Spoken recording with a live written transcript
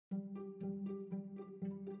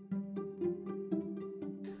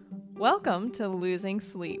Welcome to Losing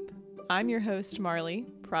Sleep. I'm your host, Marley,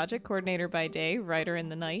 project coordinator by day, writer in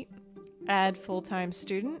the night, add full-time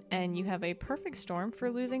student, and you have a perfect storm for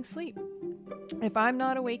losing sleep. If I'm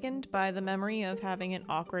not awakened by the memory of having an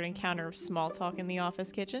awkward encounter of small talk in the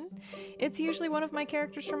office kitchen, it's usually one of my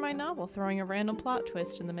characters from my novel throwing a random plot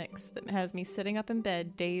twist in the mix that has me sitting up in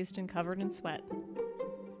bed, dazed and covered in sweat.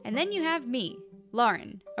 And then you have me,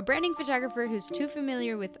 Lauren, a branding photographer who's too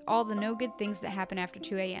familiar with all the no-good things that happen after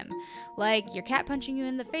 2 a.m., like your cat punching you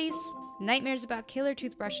in the face, nightmares about killer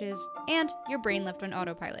toothbrushes, and your brain left on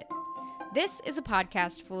autopilot. This is a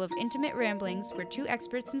podcast full of intimate ramblings where two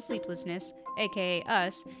experts in sleeplessness, aka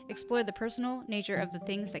us, explore the personal nature of the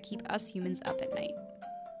things that keep us humans up at night.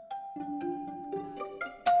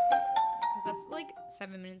 Because that's like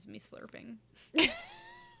 7 minutes of me slurping.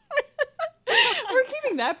 We're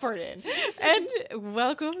keeping that part in. And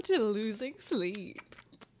welcome to Losing Sleep.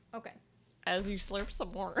 Okay. As you slurp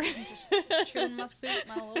some more. Just chewing my soup,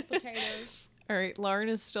 my little potatoes. All right, Lauren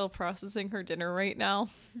is still processing her dinner right now.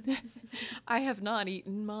 I have not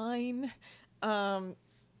eaten mine. So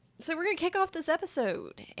we're going to kick off this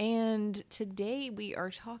episode. And today we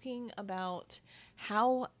are talking about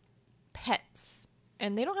how pets,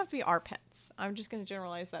 and they don't have to be our pets. I'm just going to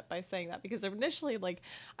generalize that by saying that because initially,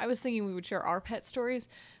 I was thinking we would share our pet stories.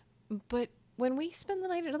 But when we spend the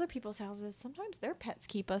night at other people's houses, sometimes their pets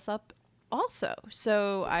keep us up also.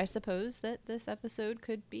 So I suppose that this episode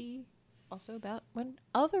could be also about when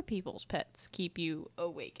other people's pets keep you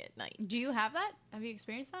awake at night. Do you have that? Have you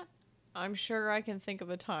experienced that? I'm sure I can think of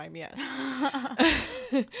a time, yes.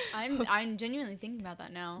 I'm genuinely thinking about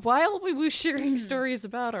that now. While we were sharing stories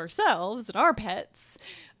about ourselves and our pets,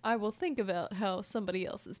 I will think about how somebody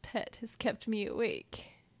else's pet has kept me awake.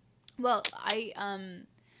 Well,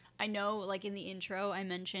 I know, like, in the intro, I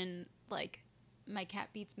mentioned, like, my cat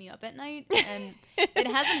beats me up at night, and it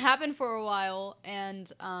hasn't happened for a while,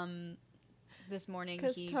 and, this morning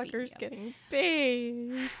because he Tucker's beat me up. getting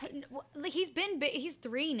big. He's been big. He's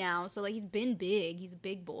 3 now, so like he's been big. He's a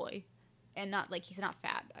big boy, and not like he's not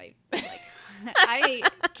fat. I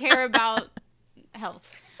care about health.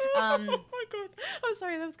 Oh my god! I'm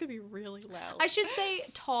sorry, that was gonna be really loud. I should say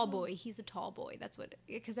tall boy. He's a tall boy. That's what,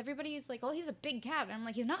 because everybody is like, oh, he's a big cat. And I'm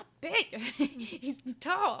like, he's not big. He's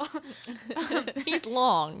tall. He's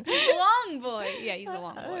long. Long boy. Yeah, he's a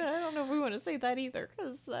long boy. I don't know if we want to say that either,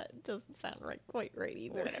 because that doesn't sound quite right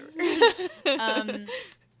either. Whatever.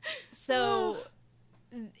 So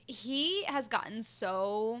he has gotten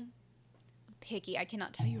so picky. I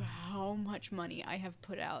cannot tell you how much money I have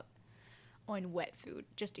put out on wet food,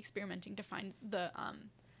 just experimenting to find the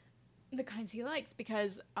kinds he likes,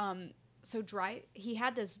 because he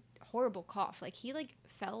had this horrible cough. Like, he like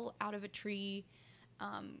fell out of a tree,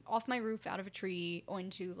 off my roof, out of a tree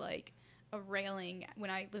onto like a railing when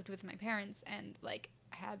I lived with my parents, and like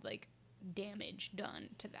had like damage done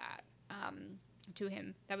to that to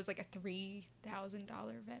him. That was like a $3,000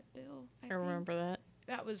 vet bill. I remember that.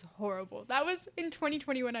 That was horrible. That was in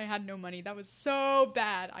 2020 when I had no money. That was so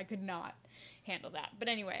bad. I could not handle that. But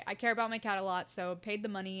anyway, I care about my cat a lot, so paid the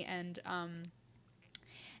money, and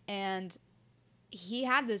he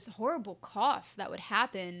had this horrible cough that would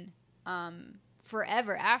happen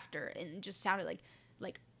forever after, and it just sounded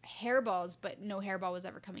like hairballs, but no hairball was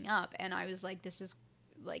ever coming up. And I was like, this is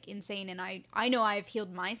like insane. And I know I've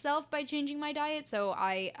healed myself by changing my diet, so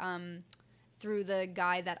I through the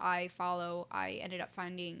guy that I follow, I ended up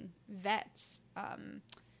finding vets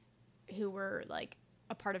who were like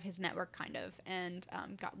a part of his network kind of, and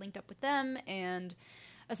got linked up with them, and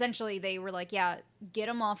essentially they were like, yeah, get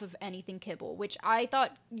him off of anything kibble, which I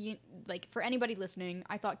thought, like, for anybody listening,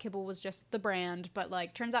 I thought kibble was just the brand, but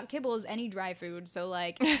like turns out kibble is any dry food. So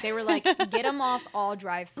like they were like, get him off all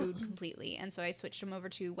dry food completely. And so I switched him over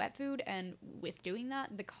to wet food, and with doing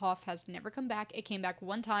that, the cough has never come back. It came back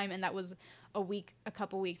one time, and that was a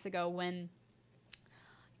couple weeks ago, when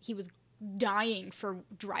he was dying for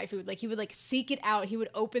dry food. Like, he would like seek it out. He would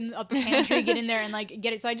open up the pantry, get in there and like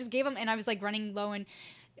get it. So I just gave him, and I was like running low on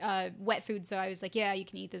wet food, so I was like, yeah, you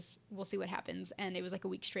can eat this, we'll see what happens. And it was like a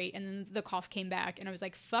week straight, and then the cough came back, and I was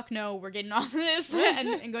like, fuck no, we're getting off of this.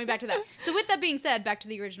 and going back to that. So with that being said, back to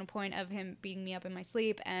the original point of him beating me up in my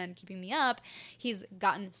sleep and keeping me up, he's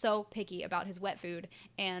gotten so picky about his wet food.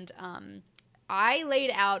 And I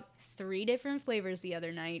laid out 3 different flavors the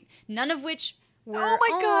other night, none of which were, oh my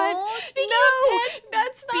god! Speaking no, of pets,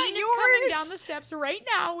 that's not Bean yours. is coming down the steps right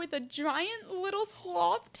now with a giant little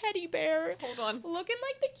sloth teddy bear. Hold on. Looking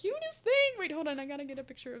like the cutest thing. Wait, hold on. I gotta get a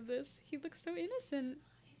picture of this. He looks so innocent.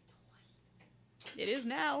 It is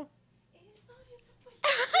now. It is not his toy.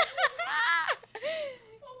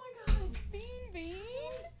 Oh my god. Bean.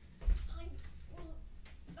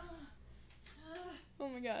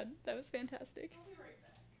 god, that was fantastic. I'll be right back.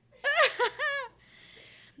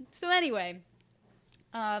 So anyway,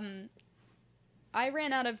 I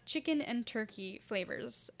ran out of chicken and turkey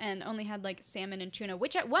flavors and only had like salmon and tuna,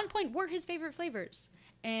 which at one point were his favorite flavors.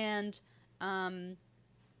 And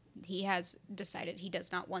he has decided he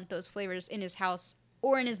does not want those flavors in his house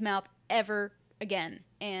or in his mouth ever again.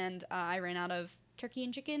 And I ran out of turkey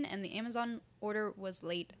and chicken, and the Amazon order was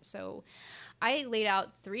late. So I laid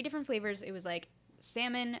out 3 different flavors. It was like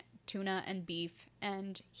salmon, tuna, and beef.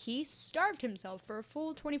 And he starved himself for a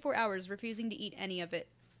full 24 hours, refusing to eat any of it.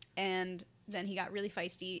 And then he got really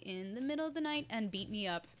feisty in the middle of the night and beat me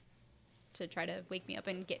up to try to wake me up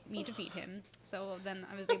and get me to feed him. So then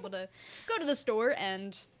I was able to go to the store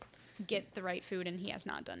and get the right food, and he has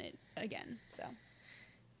not done it again. So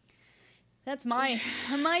that's my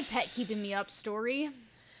pet keeping me up story.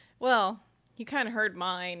 Well, you kind of heard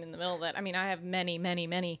mine in the middle of that. I mean, I have many, many,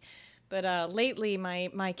 many. But lately,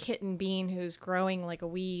 my kitten Bean, who's growing like a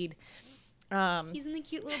weed... he's in the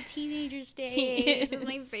cute little teenager stage. He's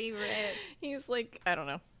my favorite. He's like, I don't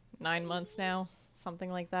know, 9 months now, something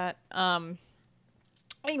like that.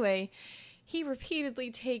 Anyway, he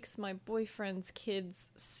repeatedly takes my boyfriend's kids'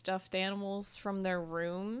 stuffed animals from their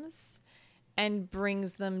rooms and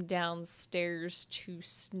brings them downstairs to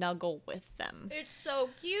snuggle with them. It's so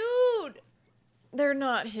cute. They're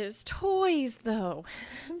not his toys, though.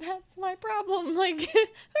 That's my problem. Like, they're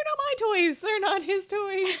not my toys. They're not his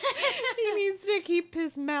toys. He needs to keep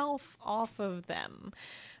his mouth off of them.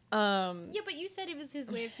 Yeah, but you said it was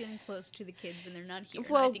his way of feeling close to the kids when they're not here.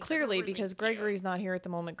 Well, clearly, because Gregory's not here at the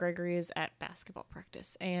moment. Gregory is at basketball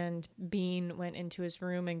practice, and Bean went into his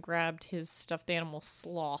room and grabbed his stuffed animal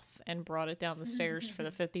Sloth and brought it down the stairs for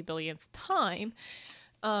the 50 billionth time.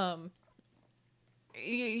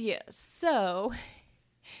 Yeah, so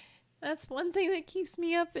that's one thing that keeps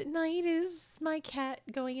me up at night is my cat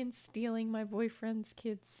going and stealing my boyfriend's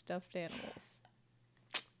kids' stuffed animals.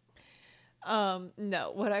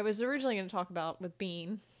 No, what I was originally going to talk about with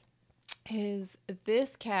Bean is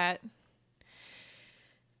this cat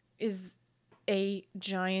is a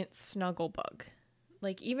giant snuggle bug.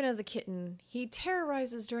 Like, even as a kitten, he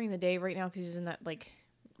terrorizes during the day right now because he's in that, like,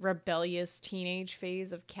 rebellious teenage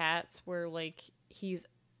phase of cats where, like, he's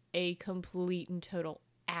a complete and total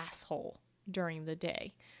asshole during the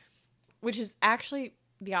day, which is actually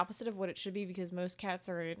the opposite of what it should be because most cats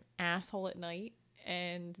are an asshole at night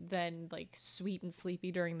and then like sweet and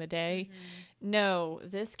sleepy during the day. No,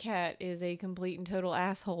 this cat is a complete and total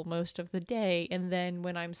asshole most of the day, and then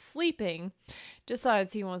when I'm sleeping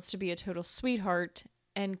decides he wants to be a total sweetheart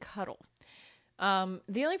and cuddle.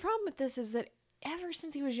 The only problem with this is that ever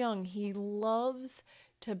since he was young, he loves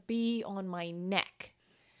to be on my neck.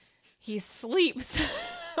 He sleeps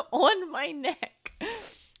on my neck,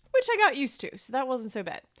 which I got used to, so that wasn't so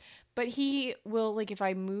bad. But he will, like, if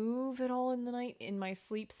I move at all in the night, in my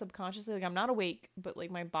sleep subconsciously, like, I'm not awake, but,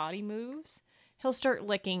 like, my body moves, he'll start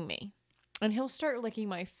licking me. And he'll start licking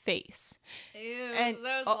my face. Ew, and,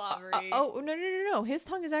 so slobbery. No. His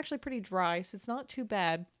tongue is actually pretty dry, so it's not too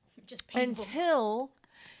bad. Just painful. Until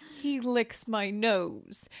he licks my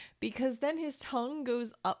nose. Because then his tongue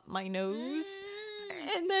goes up my nose.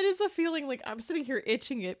 And that is a feeling, like, I'm sitting here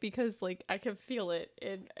itching it because, like, I can feel it.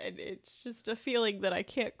 And it's just a feeling that I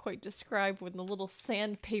can't quite describe when the little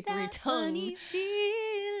sandpapery tongue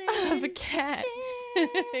of a cat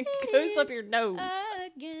goes up your nose.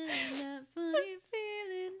 Again, that funny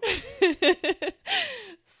feeling.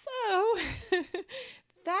 So,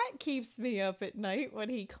 that keeps me up at night when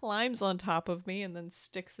he climbs on top of me and then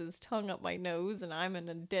sticks his tongue up my nose and I'm in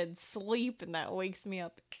a dead sleep and that wakes me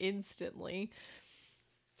up instantly.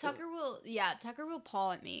 Tucker will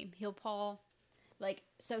paw at me. He'll paw, like,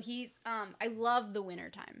 so he's, I love the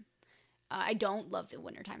wintertime. I don't love the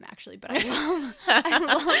wintertime, actually, but I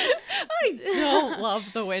don't love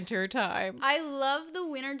the wintertime. I love the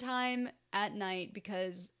wintertime at night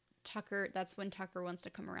because that's when Tucker wants to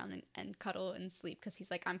come around and cuddle and sleep because he's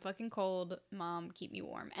like, I'm fucking cold, Mom, keep me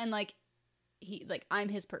warm. And, like, I'm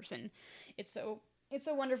his person. It's so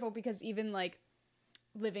wonderful because even, like,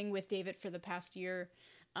 living with David for the past year,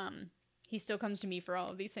 he still comes to me for all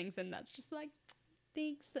of these things, and that's just like,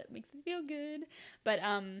 thanks, that makes me feel good. But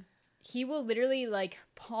he will literally like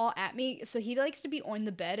paw at me, so he likes to be on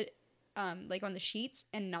the bed, like on the sheets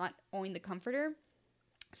and not on the comforter.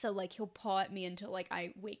 So like he'll paw at me until like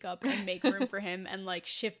I wake up and make room for him and like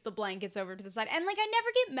shift the blankets over to the side. And like I never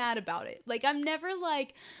get mad about it. Like I'm never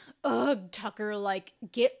like, ugh, Tucker, like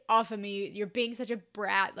get off of me. You're being such a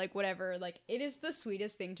brat, like whatever. Like it is the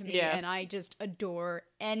sweetest thing to me. Yeah. And I just adore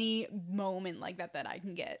any moment like that I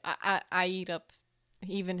can get. I eat up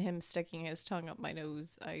even him sticking his tongue up my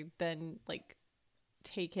nose, I then like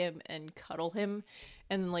take him and cuddle him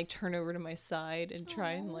and like turn over to my side and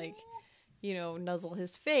try and like, you know, nuzzle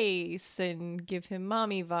his face and give him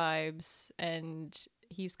mommy vibes. And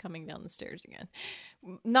he's coming down the stairs again.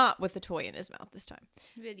 Not with a toy in his mouth this time.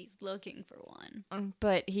 But he's looking for one.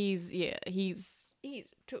 But he's a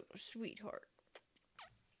total sweetheart.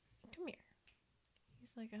 Come here.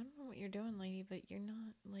 He's like, I don't know what you're doing, lady, but you're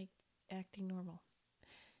not like acting normal.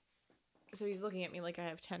 So he's looking at me like I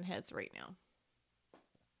have 10 heads right now.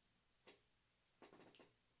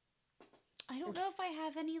 I don't know if I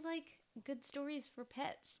have any like good stories for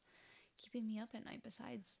pets keeping me up at night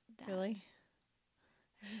besides that. Really?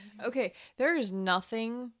 Okay, there is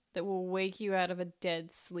nothing that will wake you out of a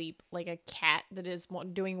dead sleep like a cat that is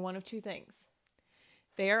doing one of two things.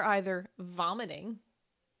 They are either vomiting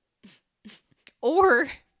or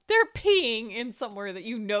they're peeing in somewhere that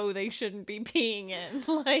you know they shouldn't be peeing in.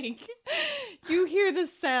 Like, you hear the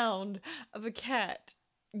sound of a cat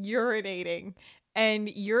urinating and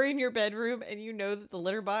you're in your bedroom and you know that the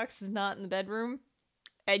litter box is not in the bedroom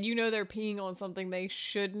and you know they're peeing on something they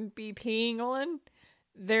shouldn't be peeing on.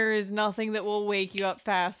 There is nothing that will wake you up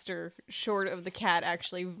faster short of the cat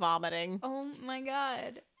actually vomiting. Oh my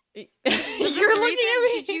god. You're looking at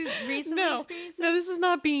me. Did you recently experience this? No, this is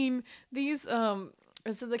not being these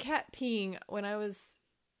so the cat peeing, when I was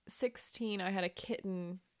 16, I had a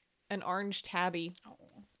kitten, an orange tabby. Oh.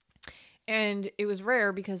 And it was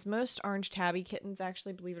rare because most orange tabby kittens,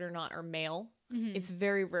 actually, believe it or not, are male. Mm-hmm. It's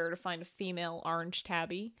very rare to find a female orange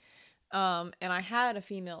tabby. And I had a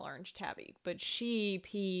female orange tabby, but she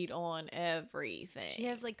peed on everything. Did she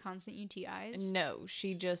have like constant UTIs? No,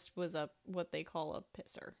 she just was what they call a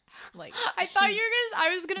pisser. Like I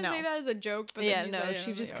was gonna say that as a joke, but yeah, no,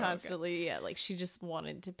 she just constantly, like she just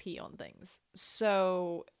wanted to pee on things.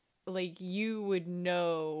 So like you would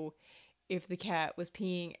know if the cat was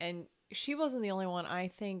peeing, and she wasn't the only one. I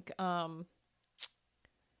think who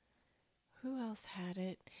else had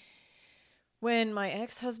it? When my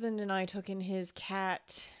ex-husband and I took in his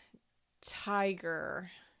cat,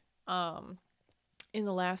 Tiger, in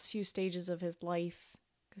the last few stages of his life,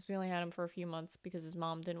 because we only had him for a few months because his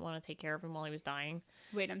mom didn't want to take care of him while he was dying.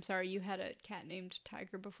 Wait, I'm sorry. You had a cat named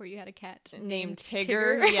Tiger before you had a cat named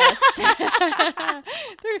Tigger? Yes.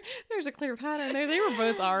 There's a clear pattern there. They were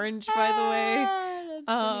both orange, by the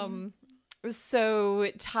way.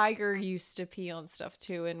 So Tiger used to pee on stuff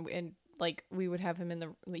too, and like we would have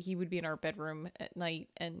him he would be in our bedroom at night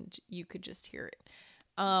and you could just hear it.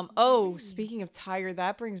 Speaking of Tiger,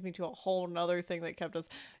 that brings me to a whole nother thing that kept us.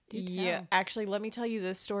 Actually, let me tell you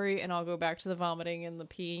this story and I'll go back to the vomiting and the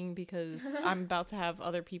peeing because I'm about to have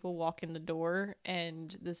other people walk in the door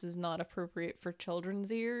and this is not appropriate for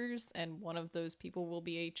children's ears, and one of those people will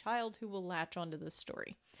be a child who will latch onto this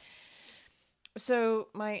story. So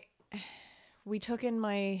we took in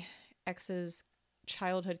my ex's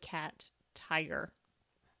childhood cat, Tiger,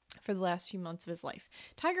 for the last few months of his life.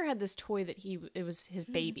 Tiger had this toy that it was his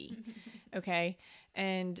baby, okay?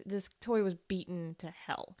 And this toy was beaten to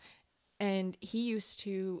hell. And he used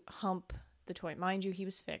to hump the toy. Mind you, he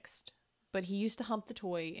was fixed. But he used to hump the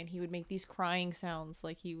toy and he would make these crying sounds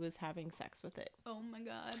like he was having sex with it. Oh my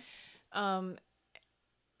god.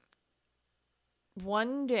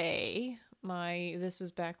 One day, this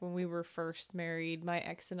was back when we were first married. My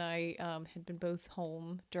ex and I had been both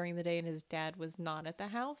home during the day and his dad was not at the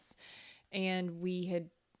house. And we had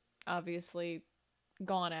obviously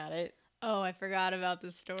gone at it. Oh, I forgot about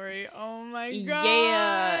this story. Oh my god.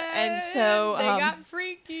 Yeah. And so they got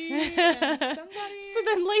freaky. And somebody... So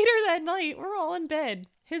then later that night, we're all in bed,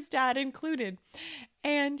 his dad included.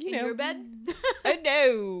 And in your bed?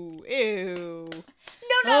 No. Ew.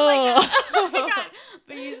 No, not like that. Oh my god.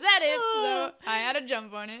 But you said it, so I had to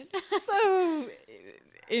jump on it. So,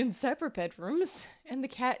 in separate bedrooms, and the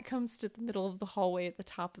cat comes to the middle of the hallway at the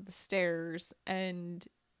top of the stairs and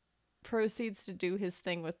proceeds to do his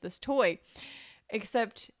thing with this toy.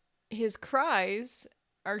 Except his cries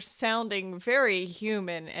are sounding very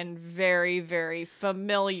human and very, very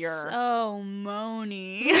familiar. So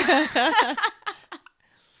moany.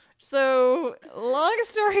 So, long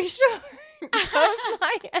story short, both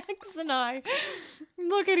my ex and I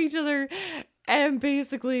look at each other and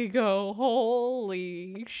basically go,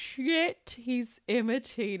 holy shit, he's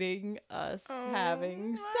imitating us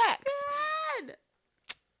having sex. God.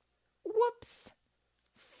 Whoops.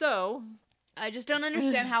 So, I just don't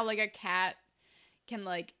understand how like a cat can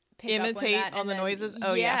like pick imitate up on the noises.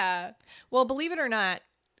 Oh yeah. Well, believe it or not,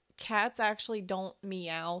 cats actually don't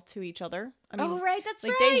meow to each other. I mean, oh, right, that's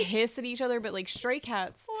like, right. they hiss at each other, but like stray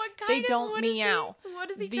cats, they don't meow. What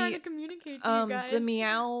is he trying to communicate to you guys? The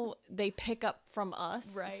meow they pick up from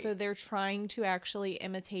us, Right. so they're trying to actually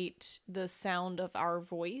imitate the sound of our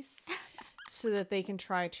voice. So that they can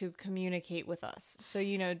try to communicate with us. So,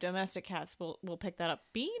 you know, domestic cats will pick that up.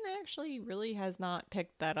 Bean actually really has not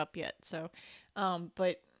picked that up yet. So,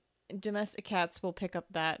 but domestic cats will pick up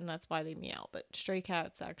that, and that's why they meow. But stray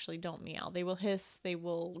cats actually don't meow. They will hiss, they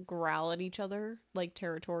will growl at each other, like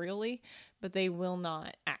territorially, but they will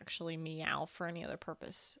not actually meow for any other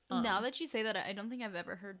purpose. Now that you say that, I don't think I've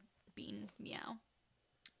ever heard Bean meow.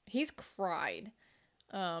 He's cried.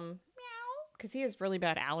 Because he has really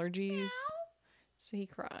bad allergies. Meow. So he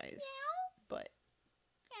cries. Meow. But.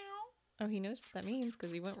 Meow. Oh, he knows what that means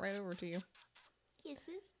because he went right over to you.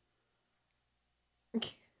 Kisses.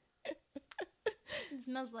 It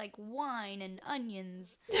smells like wine and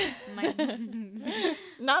onions.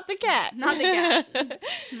 Not the cat. Not the cat.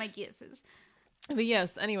 My kisses. But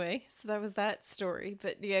yes, anyway, so that was that story.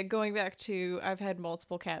 But yeah, going back to, I've had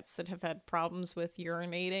multiple cats that have had problems with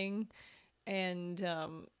urinating and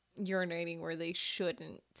urinating where they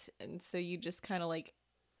shouldn't. And so you just kind of like,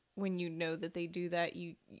 when you know that they do that,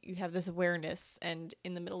 you have this awareness, and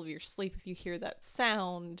in the middle of your sleep, if you hear that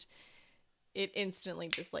sound, it instantly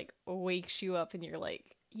just like wakes you up and you're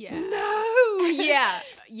like, yeah, no.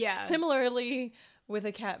 Yeah. Similarly with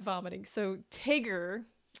a cat vomiting. So Tigger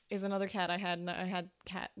is another cat I had, and I had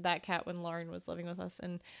that cat when Lauren was living with us,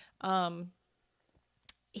 and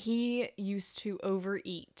he used to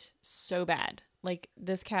overeat so bad. Like,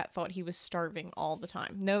 this cat thought he was starving all the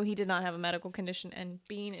time. No, he did not have a medical condition, and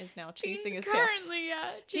Bean is now chasing his tail.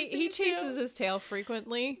 He chases his tail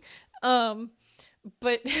frequently.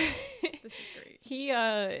 But this is great.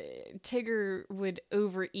 Tigger would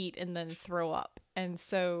overeat and then throw up. And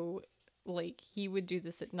so, like, he would do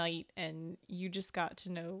this at night, and you just got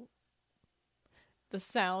to know the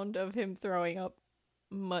sound of him throwing up,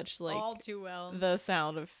 much like all too well the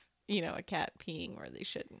sound of, you know, a cat peeing where they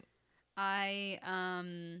shouldn't. I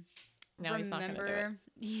now he's not gonna do it.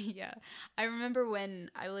 Yeah, I remember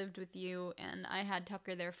when I lived with you and I had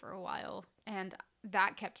Tucker there for a while, and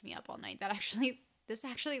that kept me up all night. This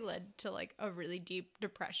actually led to like a really deep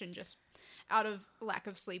depression just out of lack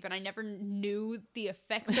of sleep, and I never knew the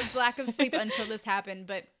effects of lack of sleep until this happened.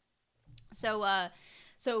 But so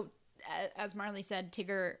as Marley said,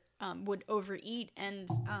 Tigger would overeat, and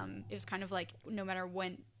it was kind of like no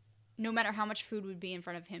matter how much food would be in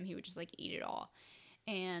front of him, he would just like eat it all.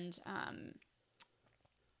 And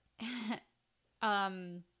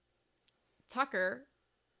Tucker,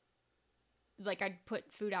 like, I'd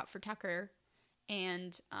put food out for Tucker,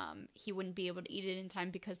 and he wouldn't be able to eat it in time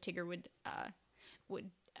because Tigger would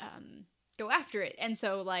go after it. And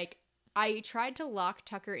so, like, I tried to lock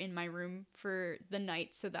Tucker in my room for the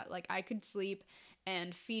night so that, like, I could sleep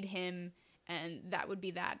and feed him, and that would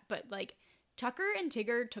be that. But, like, Tucker and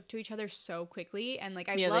Tigger took to each other so quickly, and, like,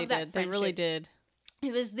 I love that friendship. They really did.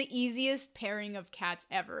 It was the easiest pairing of cats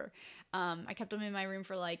ever. I kept them in my room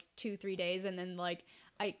for, like, 2-3 days, and then, like,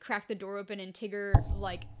 I cracked the door open, and Tigger,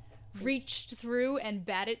 like, reached through and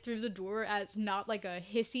batted through the door as not, like, a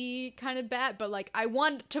hissy kind of bat, but, like, I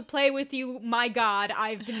want to play with you, my God,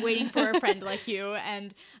 I've been waiting for a friend like you.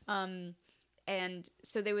 And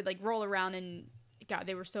so they would, like, roll around, and, God,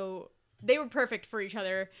 they were perfect for each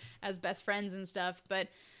other as best friends and stuff. But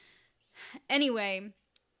anyway,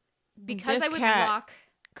 because this I would cat lock...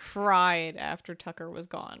 cried after Tucker was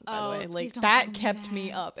gone, by the way. Like, that kept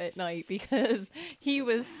me up at night because he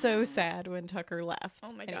was so sad when Tucker left.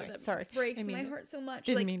 Oh my anyway, God, that sorry. breaks my heart so much.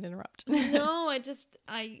 Didn't mean to interrupt. No,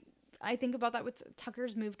 I think about that with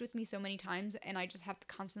Tucker's moved with me so many times, and I just have to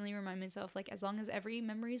constantly remind myself, like, as long as every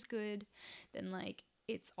memory is good, then, like,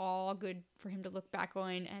 it's all good for him to look back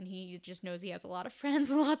on, and he just knows he has a lot of friends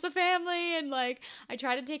and lots of family, and, like, I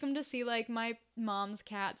try to take him to see, like, my mom's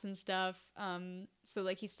cats and stuff, so,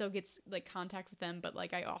 like, he still gets, like, contact with them, but,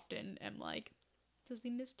 like, I often am like, does he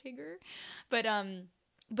miss Tigger? But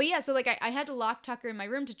yeah, so, like, I had to lock Tucker in my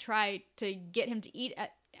room to try to get him to eat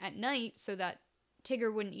at night so that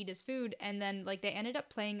Tigger wouldn't eat his food, and then, like, they ended up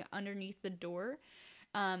playing underneath the door,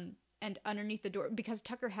 and underneath the door, because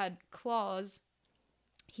Tucker had claws,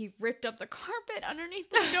 he ripped up the carpet underneath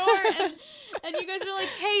the door, and you guys were like,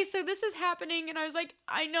 hey, so this is happening, and I was like,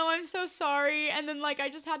 I know, I'm so sorry, and then, like, I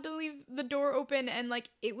just had to leave the door open, and, like,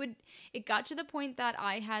 it got to the point that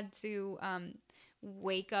I had to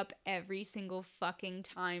wake up every single fucking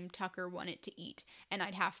time Tucker wanted to eat, and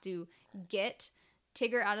I'd have to get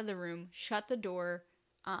Tigger out of the room, shut the door,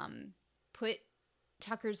 put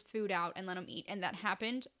Tucker's food out, and let him eat, and that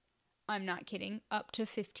happened I'm not kidding, up to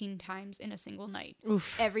 15 times in a single night.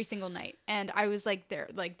 Oof. Every single night. And I was like,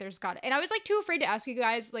 there's got it. And I was like too afraid to ask you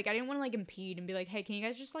guys. Like, I didn't want to like impede and be like, hey, can you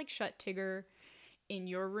guys just like shut Tigger in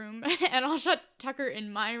your room and I'll shut Tucker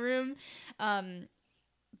in my room.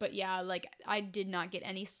 But yeah, like I did not get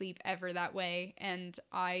any sleep ever that way, and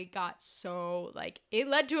I got so like it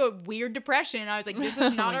led to a weird depression. I was like, this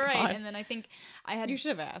is not all right. God. And then I think I had You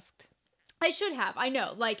should have asked. I should have. I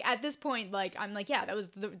know. Like at this point, like I'm like, yeah,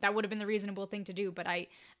 that would have been the reasonable thing to do. But I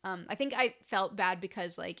think I felt bad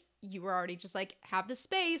because like you were already just like have the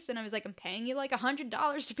space, and I was like, I'm paying you like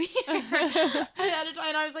 $100 to be here at a time.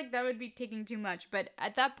 And I was like, that would be taking too much. But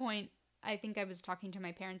at that point, I think I was talking to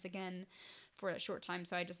my parents again for a short time,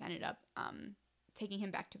 so I just ended up taking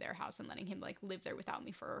him back to their house and letting him like live there without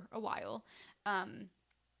me for a while.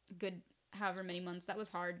 Good however many months. That was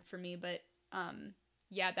hard for me, but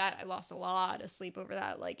yeah, that I lost a lot of sleep over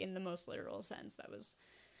that, like in the most literal sense. That was,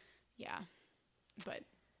 yeah. But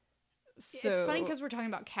So, it's funny because we're talking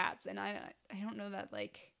about cats, and I don't know that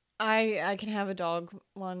like I can have a dog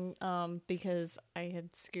one because I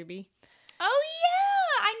had Scooby. Oh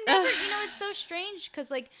yeah, I never. It's so strange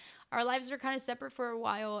because like our lives were kind of separate for a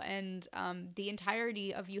while, and the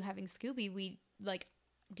entirety of you having Scooby, we like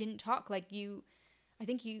didn't talk. Like I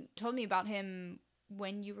think you told me about him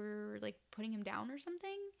when you were like putting him down or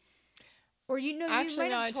something. Or Actually,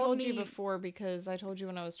 no, I told you me before because I told you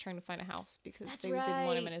when I was trying to find a house because That's they didn't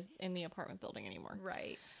want him right. in the apartment building anymore.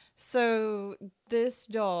 Right. So this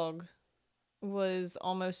dog was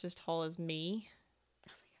almost as tall as me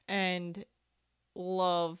and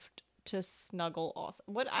loved to snuggle also.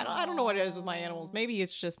 I don't know what it is with my animals. Maybe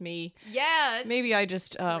it's just me. Yeah. Maybe I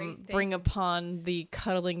just great bring thing. upon the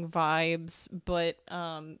cuddling vibes, but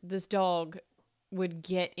this dog would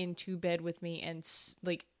get into bed with me and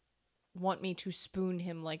like want me to spoon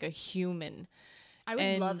him like a human. I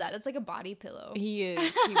would love that. It's like a body pillow. He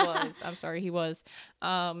was. I'm sorry, he was.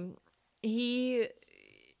 He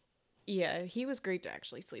was great to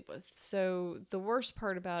actually sleep with. So the worst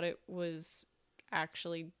part about it was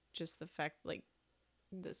actually just the fact, like,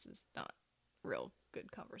 this is not real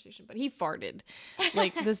good conversation, but he farted.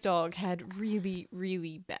 Like, this dog had really,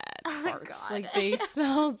 really bad farts. God. Like, they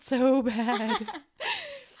smelled so bad.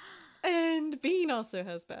 And Bean also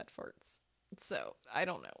has bad farts. So, I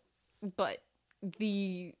don't know. But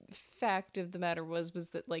the fact of the matter was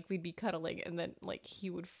that, like, we'd be cuddling and then, like, he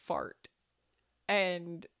would fart.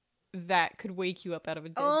 And that could wake you up out of a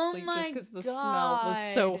dead sleep just because the smell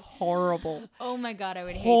was so horrible. Oh my God, I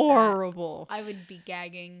would hate Horrible. that. I would be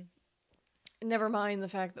gagging. Never mind the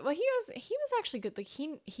fact that, well, he was actually good. Like,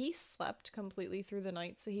 he slept completely through the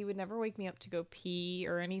night, so he would never wake me up to go pee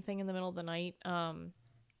or anything in the middle of the night.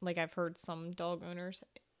 Like I've heard some dog owners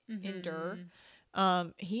endure.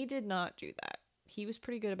 He did not do that. He was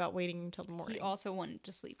pretty good about waiting until the morning. He also wanted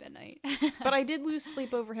to sleep at night. But I did lose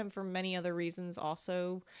sleep over him for many other reasons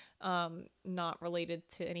also, not related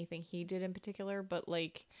to anything he did in particular, but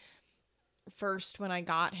like first when I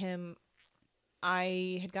got him,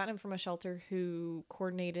 I had gotten him from a shelter who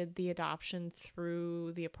coordinated the adoption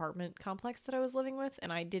through the apartment complex that I was living with,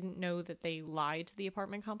 and I didn't know that they lied to the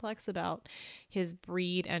apartment complex about his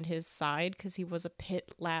breed and his side because he was a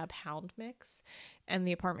pit lab hound mix, and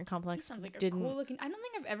the apartment complex sounds like didn't, a cool looking. I don't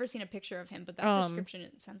think I've ever seen a picture of him, but that description,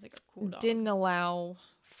 it sounds like a cool dog. Didn't allow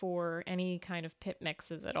for any kind of pit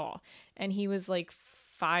mixes at all, and he was like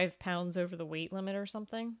 5 pounds over the weight limit or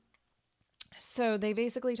something. So they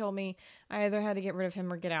basically told me I either had to get rid of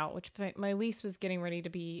him or get out, which my lease was getting ready to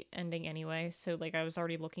be ending anyway. So like I was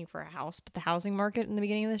already looking for a house, but the housing market in the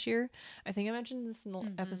beginning of this year, I think I mentioned this in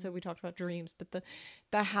the episode we talked about dreams, but the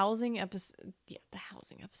housing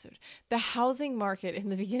market in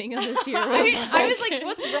the beginning of this year was I was like,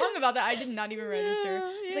 what's wrong about that? I did not even register.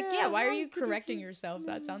 It's like, yeah, why are you correcting yourself?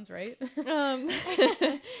 That sounds right.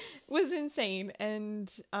 Was insane,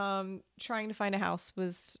 and trying to find a house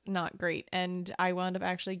was not great, and I wound up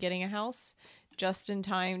actually getting a house just in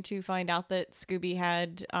time to find out that Scooby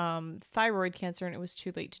had thyroid cancer, and it was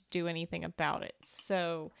too late to do anything about it.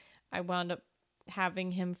 So I wound up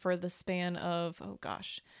having him for the span of, oh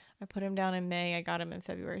gosh, I put him down in May, I got him in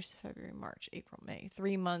February, March, April, May,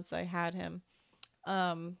 3 months I had him.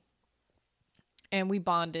 And we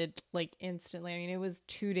bonded like instantly. I mean, it was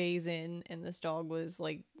 2 days in and this dog was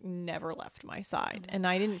like never left my side. And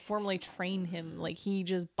I didn't formally train him. Like he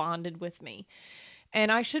just bonded with me.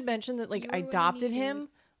 And I should mention that like I adopted him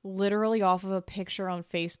literally off of a picture on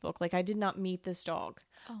Facebook. Like I did not meet this dog.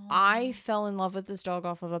 I fell in love with this dog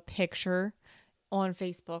off of a picture on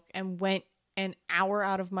Facebook and went an hour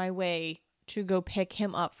out of my way to go pick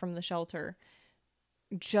him up from the shelter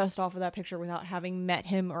just off of that picture without having met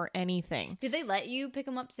him or anything. Did they let you pick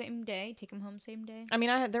him up same day, take him home same day? I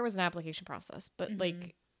mean, there was an application process, but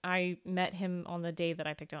like I met him on the day that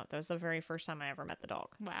I picked him up. That was the very first time I ever met the dog.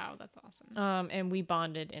 Wow, that's awesome. And we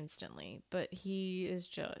bonded instantly. But he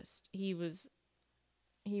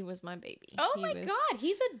was my baby. Oh my god,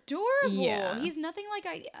 he's adorable. Yeah. He's nothing like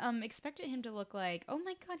I expected him to look like. Oh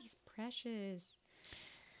my god, he's precious.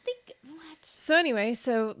 What? So anyway,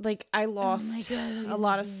 like I lost a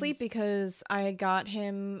lot of sleep because I got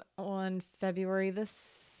him on February the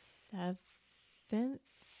 7th,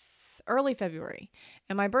 early February.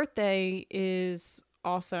 And my birthday is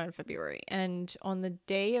also in February. And on the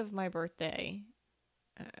day of my birthday,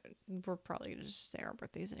 we're probably going to just say our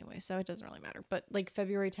birthdays anyway, so it doesn't really matter. But like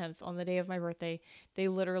February 10th, on the day of my birthday, they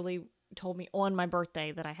literally told me on my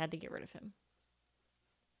birthday that I had to get rid of him.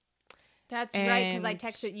 That's right, because I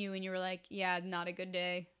texted you and you were like, yeah, not a good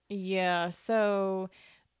day. Yeah, so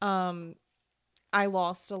I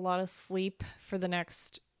lost a lot of sleep for the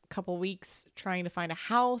next couple weeks trying to find a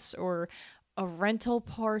house or a rental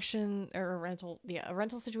portion or a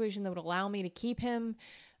rental situation that would allow me to keep him.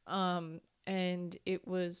 And it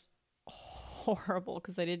was horrible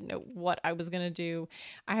because I didn't know what I was going to do.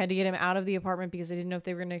 I had to get him out of the apartment because I didn't know if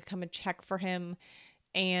they were going to come and check for him.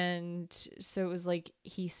 And so it was like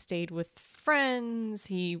he stayed with friends.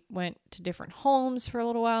 He went to different homes for a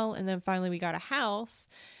little while. And then finally we got a house.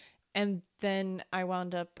 And then I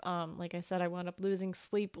wound up, like I said, I wound up losing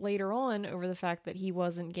sleep later on over the fact that he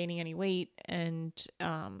wasn't gaining any weight. And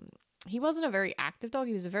he wasn't a very active dog.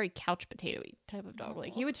 He was a very couch potato-y type of dog.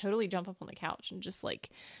 Like he would totally jump up on the couch and just like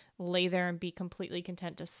lay there and be completely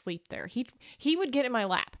content to sleep there. He would get in my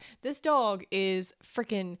lap. This dog is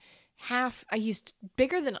freaking he's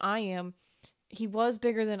bigger than I am. He was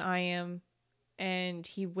bigger than I am, and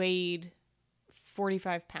he weighed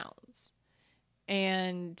 45 pounds.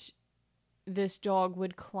 And this dog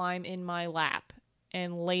would climb in my lap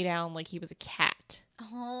and lay down like he was a cat.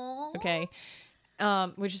 Aww. Okay.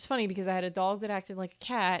 Which is funny because I had a dog that acted like a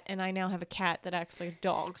cat, and I now have a cat that acts like a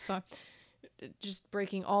dog. So I'm just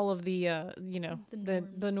breaking all of the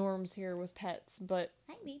the norms here with pets. But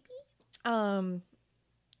hi, baby.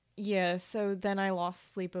 Yeah, so then I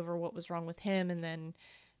lost sleep over what was wrong with him and then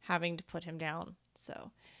having to put him down.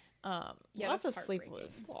 So, lots of sleep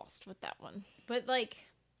was lost with that one. But, like,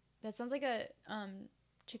 that sounds like a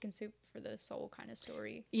chicken soup for the soul kind of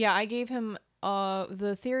story. Yeah, I gave him,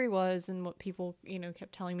 the theory was, and what people,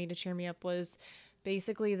 kept telling me to cheer me up was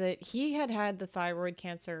basically that he had the thyroid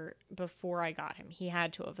cancer before I got him. He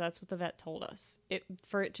had to have. That's what the vet told us.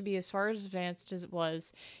 For it to be as far as advanced as it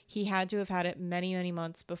was, he had to have had it many, many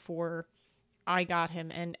months before I got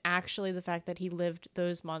him. And actually the fact that he lived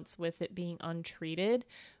those months with it being untreated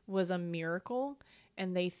was a miracle.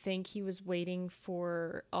 And they think he was waiting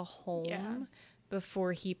for a home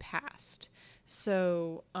before he passed.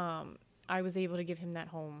 So I was able to give him that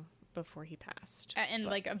home before he passed. And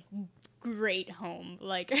like a great home,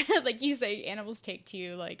 like like you say, animals take to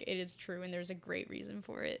you, like it is true, and there's a great reason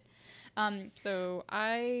for it. So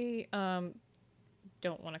I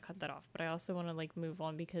don't want to cut that off, but I also want to like move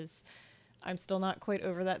on because I'm still not quite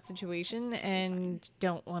over that situation and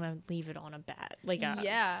don't want to leave it on a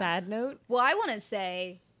sad note. Well, I want to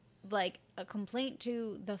say like a complaint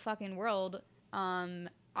to the fucking world.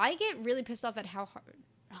 I get really pissed off at how hard.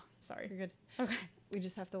 Oh, sorry. You're good. Okay. We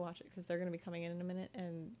just have to watch it because they're going to be coming in a minute,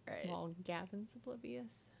 and while Gavin's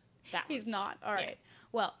oblivious. He's not. All right. Yeah.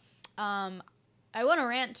 Well, I want to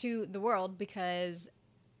rant to the world because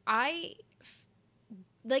I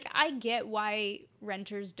get why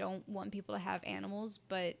renters don't want people to have animals,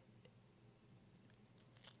 but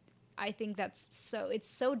I think it's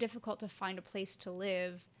so difficult to find a place to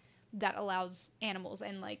live that allows animals,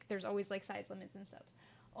 and like there's always like size limits and stuff.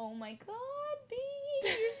 Oh my god,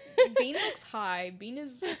 Bean! Bean looks high. Bean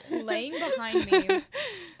is laying behind me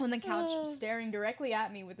on the couch, staring directly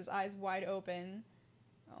at me with his eyes wide open.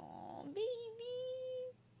 Oh,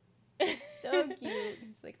 baby, so cute.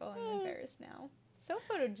 He's like, oh, I'm embarrassed now. So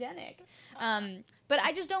photogenic. But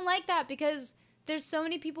I just don't like that because there's so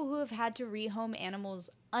many people who have had to rehome animals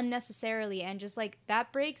unnecessarily, and just like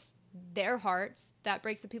that breaks their hearts. That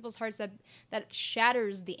breaks the people's hearts. That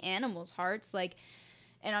shatters the animals' hearts. Like.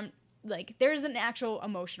 And I'm like, there's an actual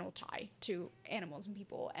emotional tie to animals and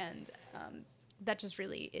people, and that just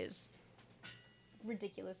really is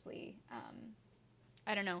ridiculously.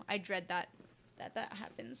 I don't know. I dread that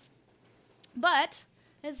happens. But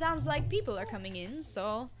it sounds like people are coming in,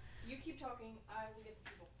 so. You keep talking. I will get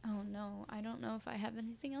the people. Oh no, I don't know if I have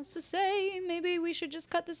anything else to say. Maybe we should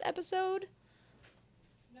just cut this episode.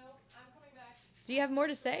 No, I'm coming back. Do you have more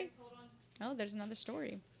to say? Hold on. Oh, there's another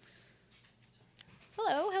story.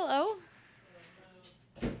 Hello, hello.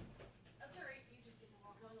 That's all right. You just get to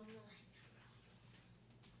walk on.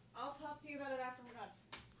 I'll talk to you about it after we're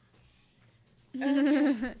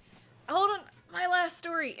done. Okay. Hold on. My last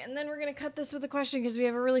story, and then we're going to cut this with a question because we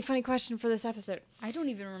have a really funny question for this episode. I don't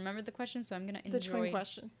even remember the question, so I'm going to enjoy. The twin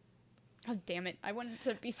question. Oh, damn it. I wanted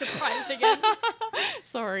to be surprised again.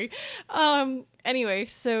 Sorry. Anyway,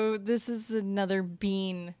 so this is another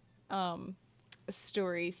Bean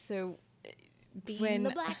story. So Bean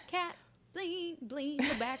the black cat. Bling, bling,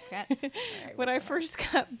 the black cat. Right, when I first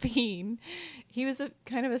got Bean, he was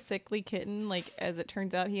kind of a sickly kitten. Like, as it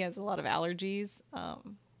turns out, he has a lot of allergies.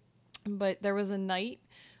 But there was a night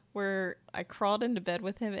where I crawled into bed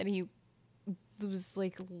with him and he was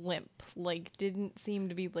like limp, like didn't seem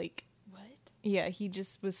to be like, what? Yeah, he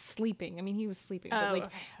just was sleeping. I mean, he was sleeping, but like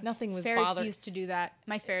nothing was ferrets bothering. Used to do that.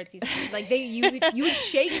 My ferrets used to like you would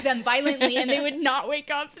shake them violently and they would not wake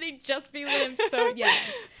up. They'd just be limp. So yeah.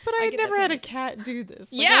 But I never had a cat do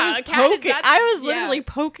this. Like, yeah, a cat is that. I was literally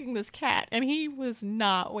poking this cat and he was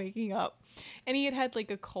not waking up. And he had like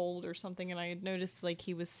a cold or something, and I had noticed like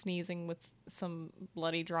he was sneezing with some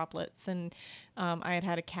bloody droplets. And I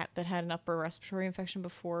had a cat that had an upper respiratory infection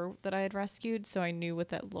before that I had rescued, so I knew what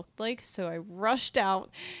that looked like. So I rushed out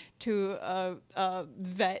to a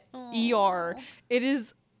vet ER. It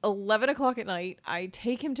is 11 o'clock at night. I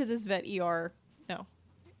take him to this vet ER.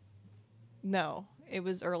 No, it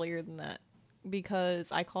was earlier than that,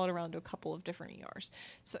 because I called around to a couple of different ERs.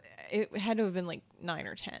 So it had to have been like 9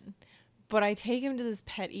 or 10. But I take him to this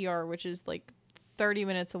pet ER, which is like 30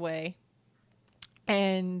 minutes away.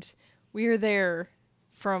 And we are there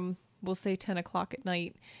from, we'll say 10 o'clock at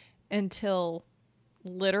night until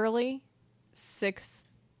literally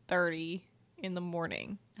 6:30 in the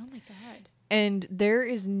morning. Oh my God. And there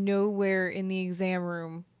is nowhere in the exam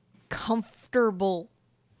room comfortable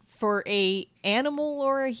for a animal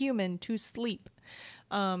or a human to sleep.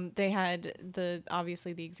 They had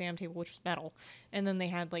obviously the exam table, which was metal, and then they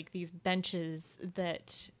had like these benches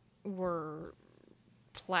that were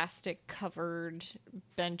plastic covered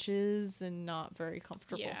benches and not very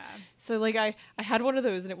comfortable. Yeah. So like I had one of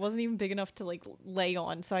those and it wasn't even big enough to like lay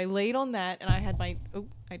on. So I laid on that and I had I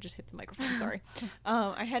just hit the microphone, sorry.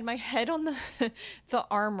 I had my head on the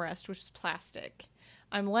armrest, which was plastic.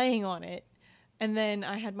 I'm laying on it. And then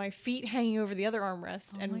I had my feet hanging over the other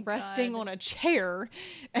armrest and resting on a chair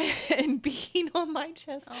and being on my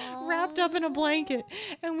chest, wrapped up in a blanket.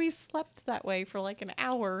 And we slept that way for like an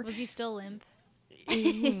hour. Was he still limp?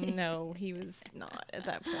 No, he was not at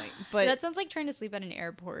that point. But that sounds like trying to sleep at an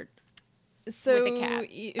airport. So with a cat.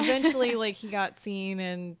 Eventually, like, he got seen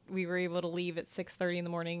and we were able to leave at 6:30 in the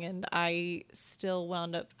morning. And I still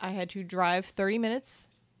wound up, I had to drive 30 minutes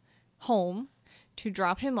home to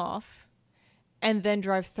drop him off. And then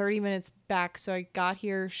drive 30 minutes back. So I got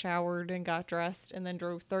here, showered, and got dressed, and then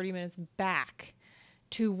drove 30 minutes back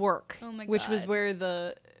to work. Oh my God. Which was where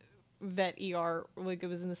the vet ER, like, it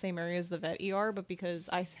was in the same area as the vet ER, but because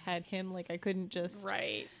I had him, like, I couldn't just...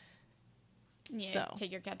 Right. Yeah,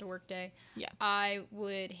 take your cat to work day. Yeah. I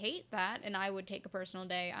would hate that, and I would take a personal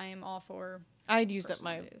day. I am all for... I'd used up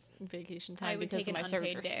my vacation time because of my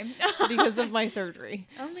surgery. Day. Because of my surgery.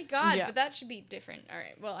 Oh my God, but that should be different. All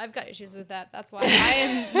right, well, I've got issues with that. That's why I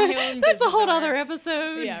am my own That's a whole owner. other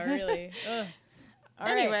episode. Yeah, really.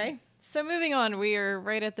 Anyway, so moving on, we are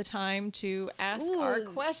right at the time to ask our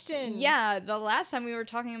question. Yeah, the last time we were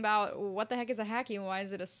talking about what the heck is a hacky and why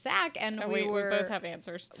is it a sack, and we both have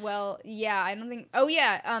answers. Well, yeah, I don't think... Oh,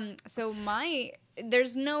 yeah, so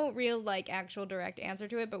there's no real, like, actual direct answer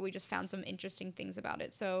to it, but we just found some interesting things about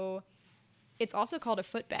it. So it's also called a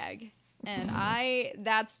foot bag. And I'm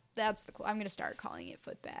going to start calling it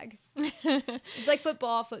foot bag. It's like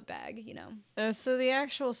football, foot bag, you know. So the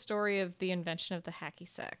actual story of the invention of the hacky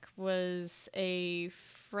sack was a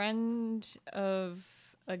friend of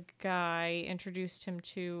a guy introduced him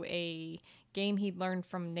to a game he'd learned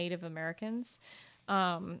from Native Americans.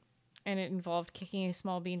 And it involved kicking a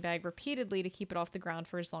small beanbag repeatedly to keep it off the ground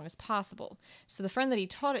for as long as possible. So the friend that he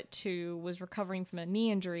taught it to was recovering from a knee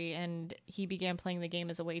injury, and he began playing the game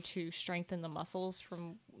as a way to strengthen the muscles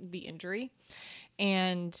from the injury.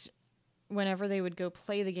 And whenever they would go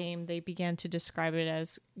play the game, they began to describe it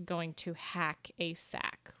as going to hack a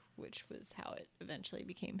sack, which was how it eventually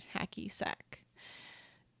became hacky sack.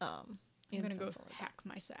 I'm going to go hack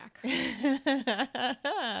my sack.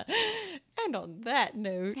 And on that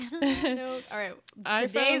note... All right.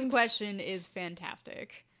 Today's question is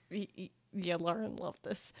fantastic. Yeah, Lauren loved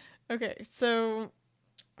this. Okay, so...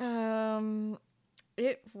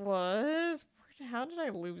 it was... How did I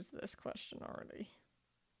lose this question already?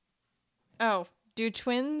 Oh, do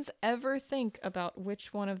twins ever think about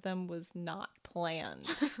which one of them was not planned?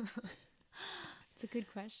 It's a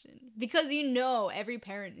good question. Because you know every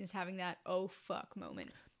parent is having that oh fuck moment.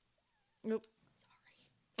 Nope.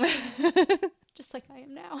 Sorry. Just like I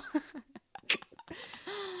am now.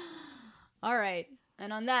 All right.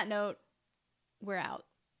 And on that note, we're out.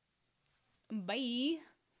 Bye.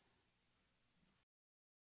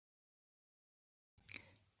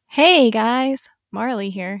 Hey guys, Marley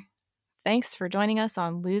here. Thanks for joining us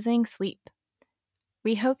on Losing Sleep.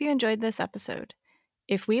 We hope you enjoyed this episode.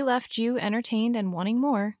 If we left you entertained and wanting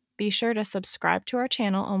more, be sure to subscribe to our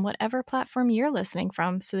channel on whatever platform you're listening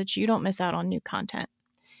from so that you don't miss out on new content.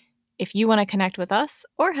 If you want to connect with us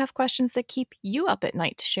or have questions that keep you up at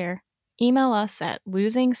night to share, email us at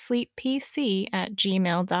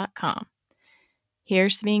losingsleeppc@gmail.com.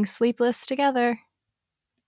 Here's to being sleepless together.